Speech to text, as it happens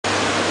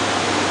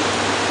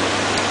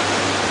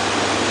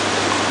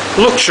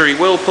Luxury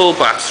Whirlpool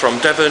Baths from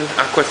Devon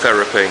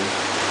Aquatherapy.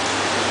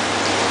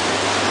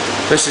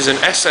 This is an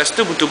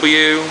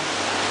SSWW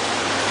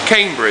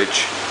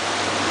Cambridge.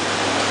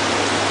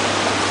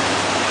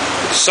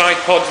 Side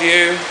pod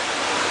view,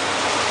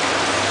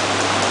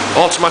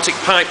 automatic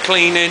pipe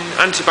cleaning,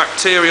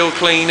 antibacterial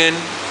cleaning,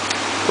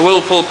 the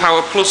Whirlpool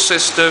Power Plus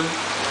system,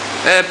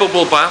 air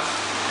bubble bath.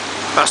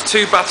 That's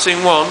 2 baths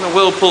in one, a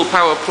Whirlpool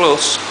Power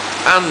Plus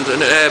and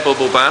an air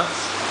bubble bath.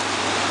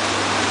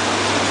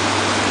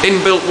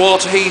 Inbuilt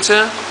water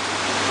heater,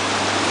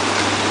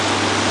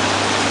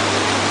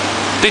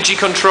 digi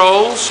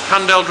controls,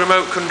 handheld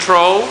remote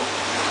control,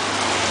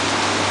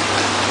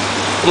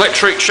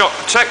 electric shock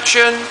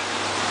protection,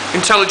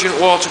 intelligent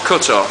water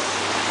cut-off,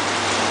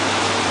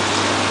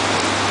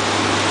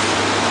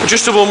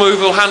 adjustable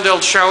movable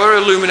handheld shower,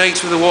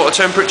 illuminates with the water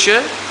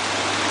temperature,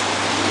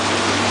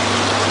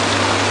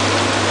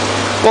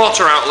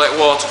 water outlet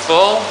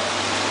waterfall,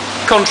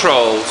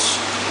 controls.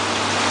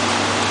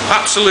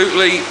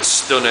 Absolutely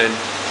stunning.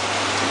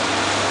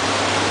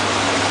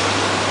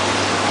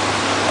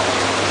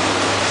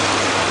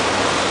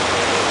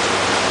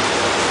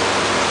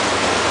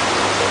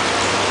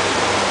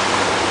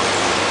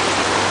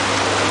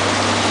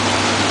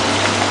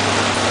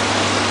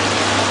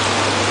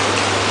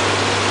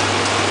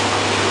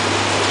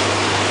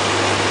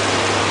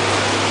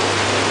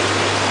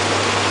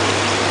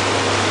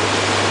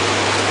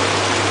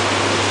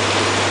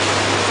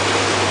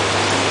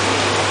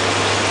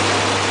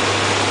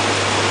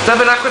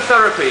 Devon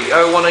Aquatherapy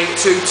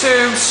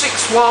 01822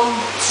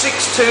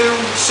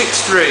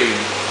 616263.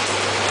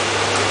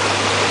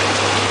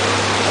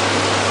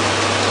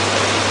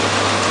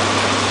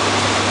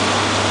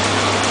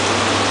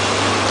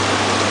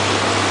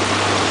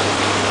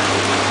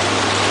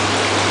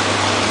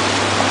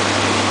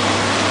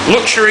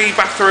 Luxury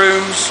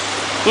bathrooms,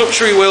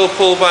 luxury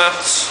whirlpool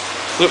baths,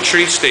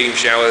 luxury steam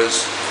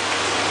showers.